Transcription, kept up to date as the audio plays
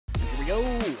go.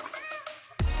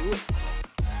 Do it.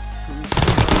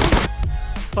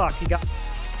 Fuck, he got...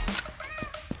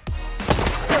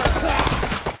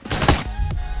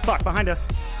 Fuck, behind us.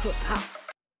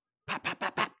 Pop, pop,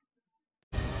 pop, pop.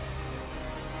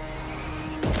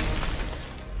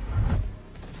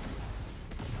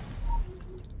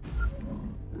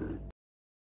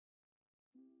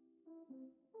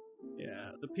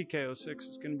 Yeah, the PK06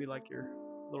 is going to be like your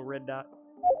little red dot.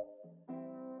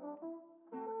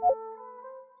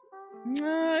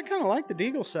 I kind of like the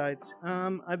deagle sights.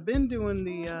 I've been doing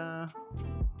the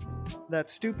that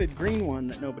stupid green one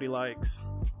that nobody likes.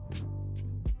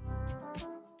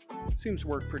 It seems to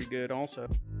work pretty good also.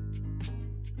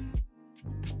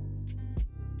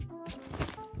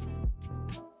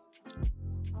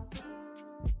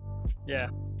 Yeah.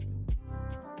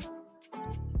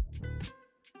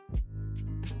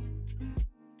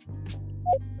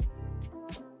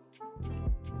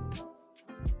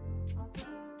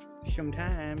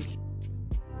 Sometimes.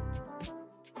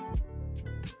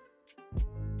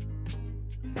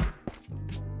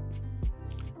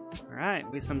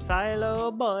 Alright, we some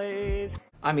silo boys.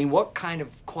 I mean, what kind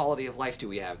of quality of life do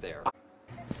we have there?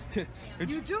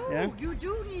 You do. Yeah? You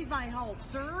do need my help,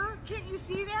 sir. Can't you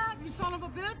see that, you son of a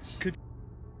bitch?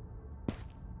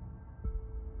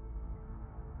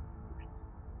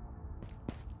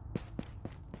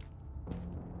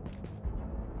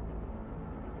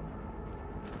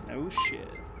 Oh shit.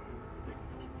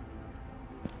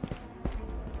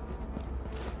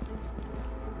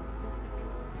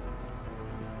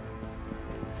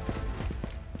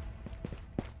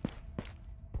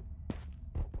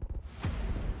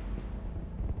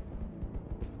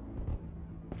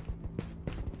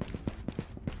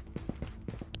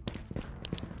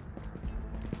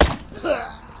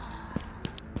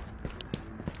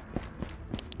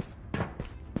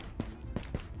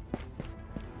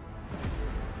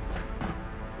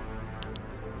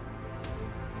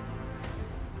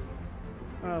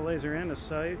 Laser and a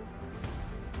sight.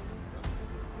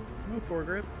 No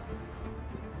foregrip.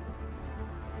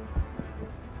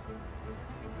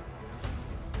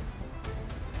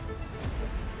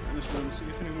 I just wanted to see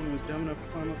if anyone was dumb enough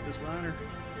to climb up this ladder.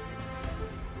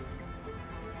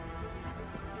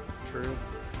 True.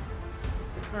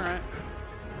 Alright.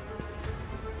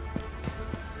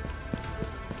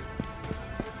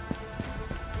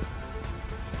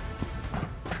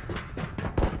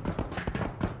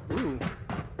 Ooh.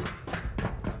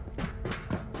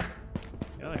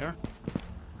 Yeah, they are.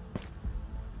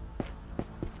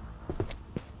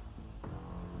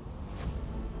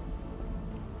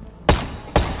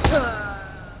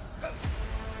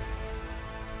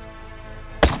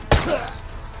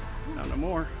 No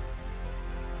more.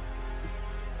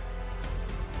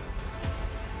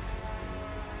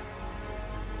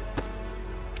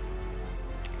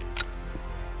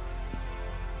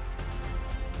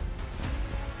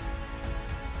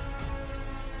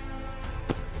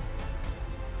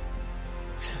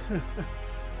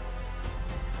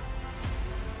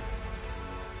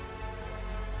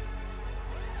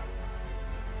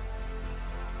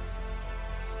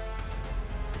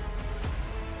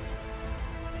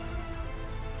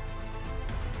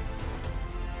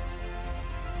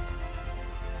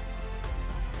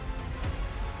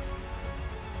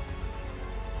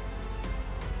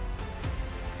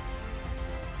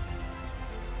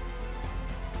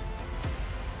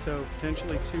 So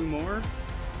potentially 2 more.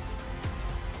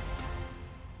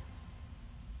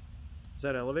 Is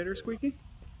that elevator squeaky?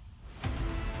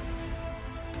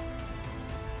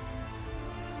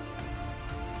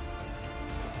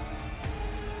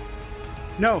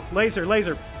 No, laser,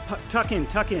 laser. Tuck in,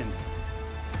 tuck in.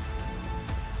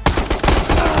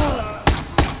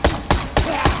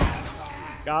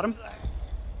 Got him.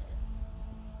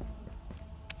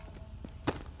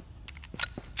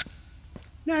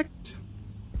 Next.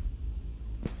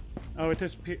 Oh, it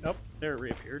disappeared. Oh, there it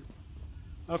reappeared.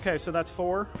 Okay, so that's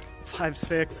 4, 5,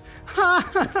 6.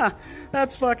 Ha!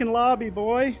 That's fucking lobby,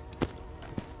 boy.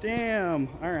 Damn.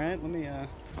 All right, let me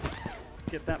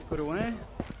get that put away.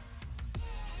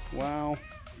 Wow.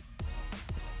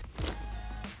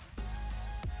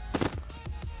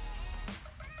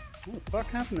 What the fuck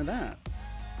happened to that?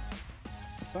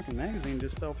 The fucking magazine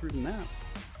just fell through the map.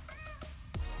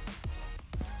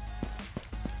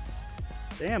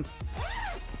 Damn.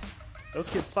 Those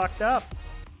kids fucked up.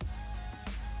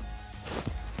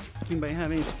 Anybody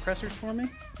have any suppressors for me?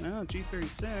 No,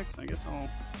 G36. I guess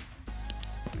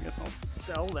I'll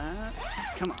sell that.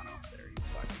 Come on off there, you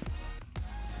fucking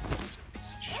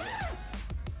piece of shit.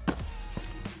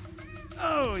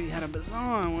 Oh, you had a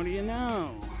Bazan. What do you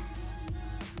know?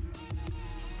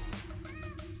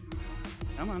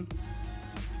 Come on.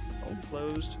 Fold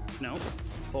closed. No.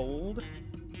 Fold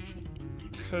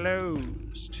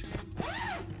closed.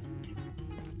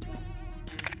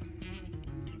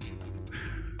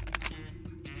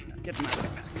 Get my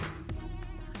backpack.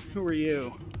 Who are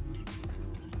you?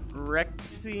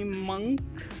 Rexy Monk?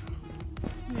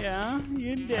 Yeah,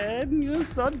 you dead. You're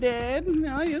so dead.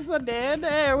 No, you're so dead.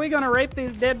 Hey, are we gonna rape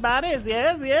these dead bodies?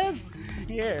 Yes, yes.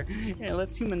 Here,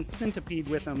 let's human centipede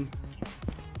with them.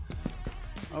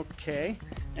 Okay,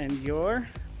 and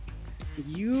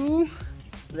you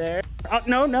there. Oh,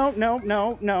 no, no, no,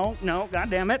 no, no, no. God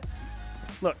damn it.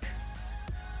 Look.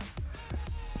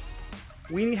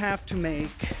 We have to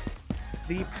make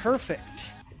the perfect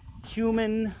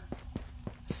human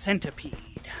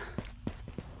centipede.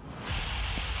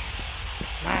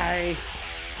 My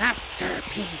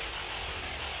masterpiece.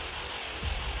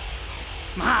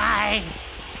 My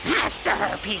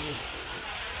masterpiece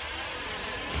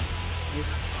is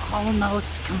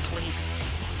almost complete.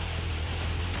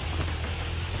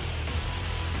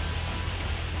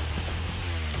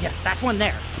 Yes, that one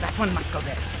there. That one must go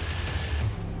there.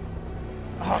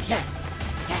 Oh, yes.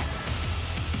 Yes.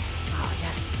 Oh,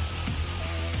 yes.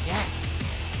 Yes.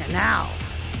 And now,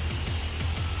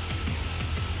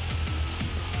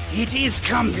 it is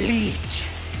complete.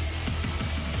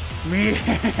 Yes.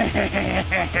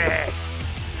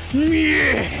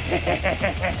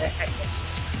 Yes.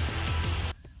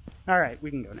 All right, we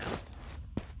can go now.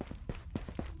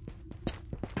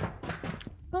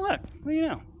 Oh, look. What do you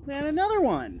know? And another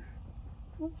one.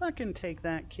 We'll fucking take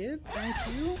that, kid. Thank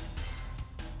you.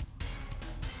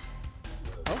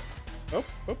 Oh,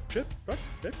 shit. Fuck.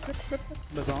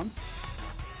 Buzz on.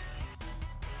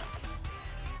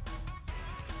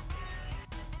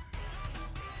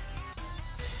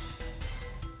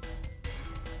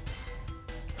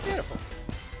 Beautiful.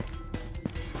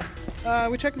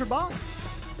 We checking for boss?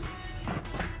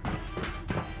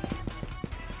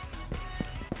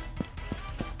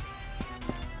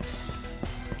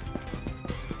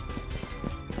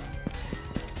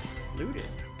 Looted.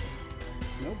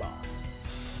 No boss.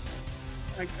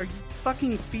 Are you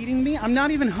fucking feeding me? I'm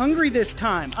not even hungry this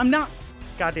time. I'm not.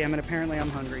 God damn it, apparently I'm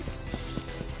hungry.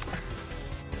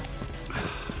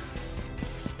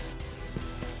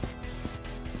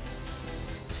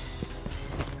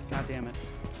 God damn it.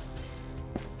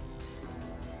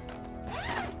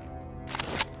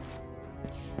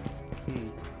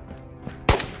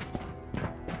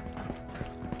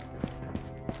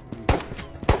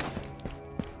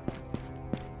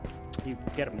 You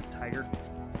get him, tiger.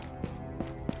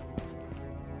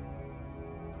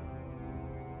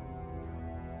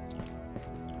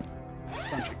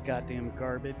 Bunch of goddamn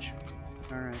garbage.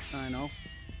 Alright, fine, I'll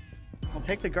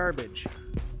take the garbage.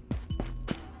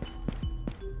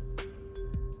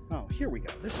 Oh, here we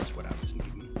go. This is what I was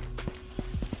needing.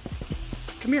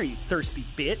 Come here, you thirsty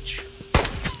bitch.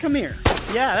 Come here.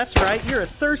 Yeah, that's right. You're a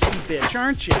thirsty bitch,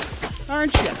 aren't you?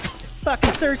 Aren't you?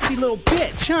 Fucking thirsty little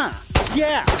bitch, huh?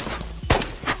 Yeah.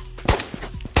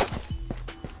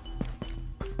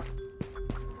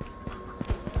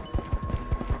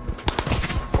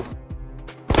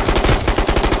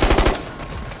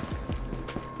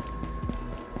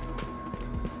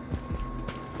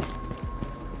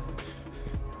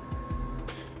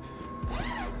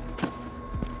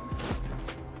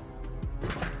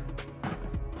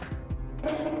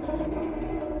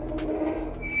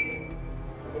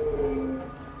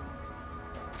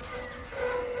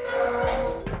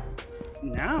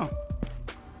 No.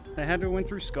 I had to win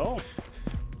through Skull.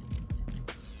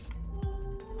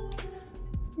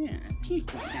 Yeah,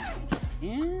 people guys.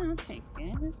 Yeah, I'll take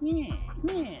that. Yeah.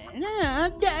 No,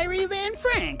 Diary of Anne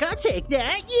Frank. I'll take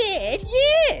that. Yes,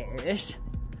 yes.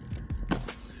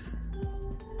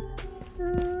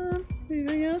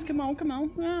 Anything else? Come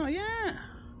on. Oh, yeah.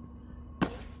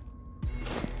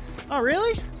 Oh,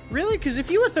 really? Really? Because if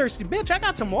you a thirsty bitch, I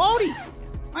got some water.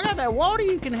 I got that water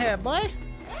you can have, boy.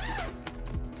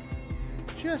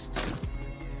 Just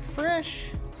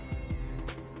fresh.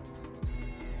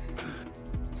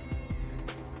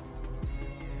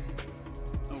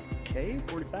 Okay,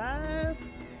 45.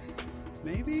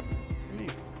 Maybe. Let me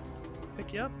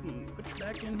pick you up and put you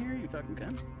back in here, you fucking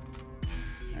cunt.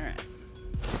 Alright.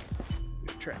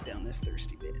 We'll track down this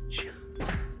thirsty bitch.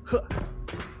 Huh.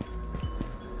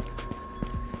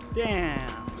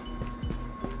 Damn.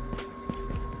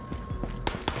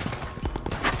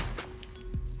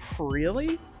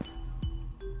 Really?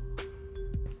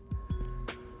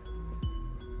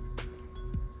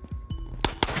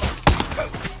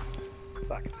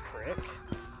 Fucking prick.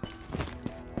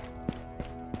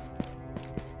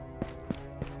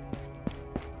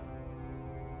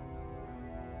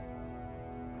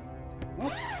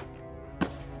 Oh.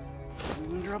 I'm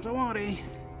gonna drop the waddy.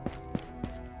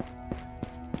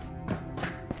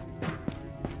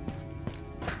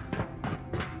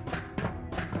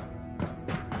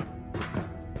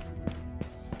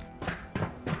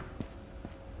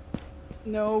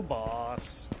 No,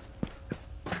 boss.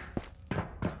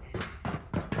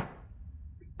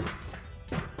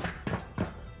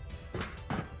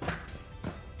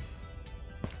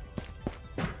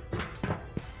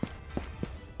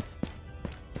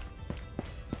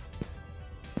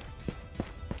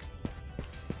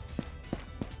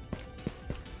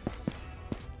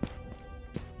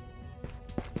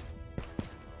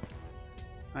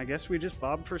 I guess we just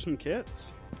bobbed for some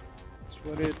kits. That's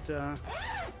what it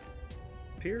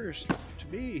appears to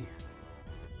be.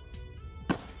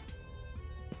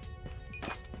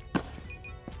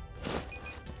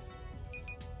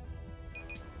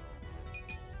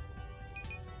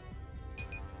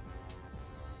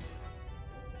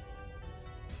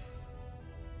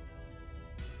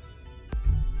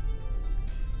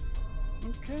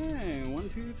 Okay, 1,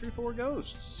 2, 3, 4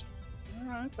 ghosts.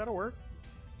 Alright, that'll work.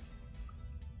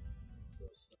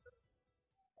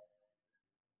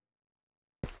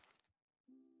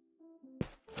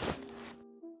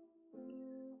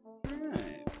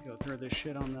 Alright, go throw this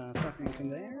shit on the fucking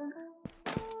conveyor.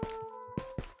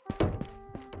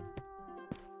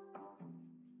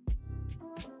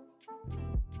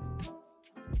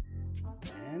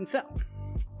 And sell.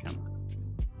 Come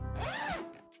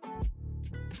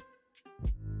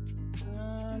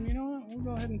on. You know what? We'll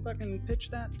go ahead and fucking pitch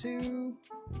that too.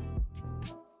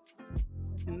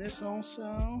 And this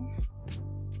also.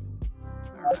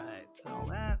 Alright, sell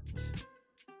that.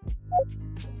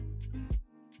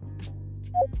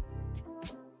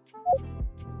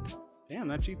 Damn,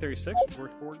 that G36 was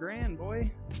worth $4,000, boy.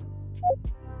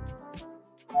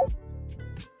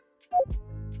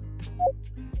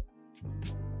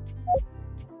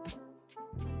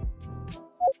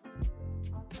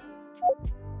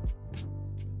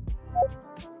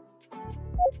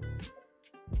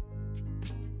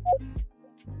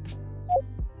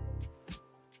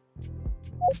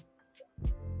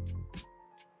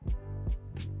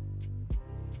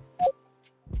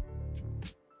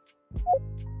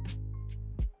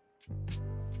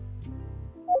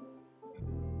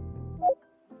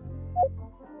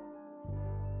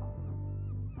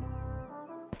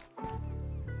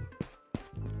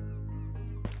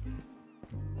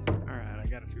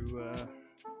 Got to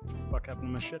fuck happened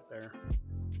to my shit there.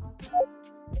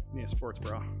 Need a sports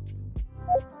bra.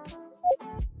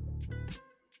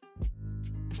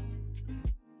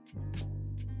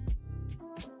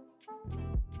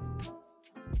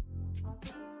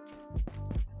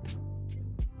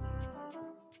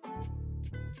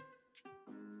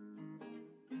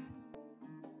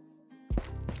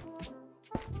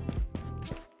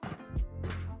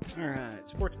 Alright,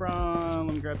 sports bra.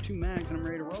 Let me grab 2 mags and I'm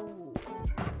ready to roll.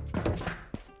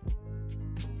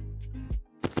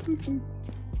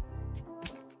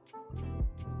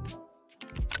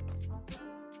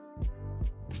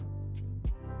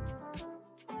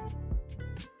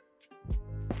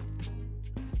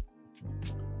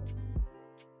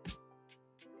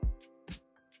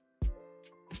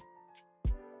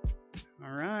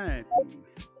 All right,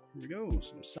 here we go.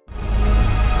 Some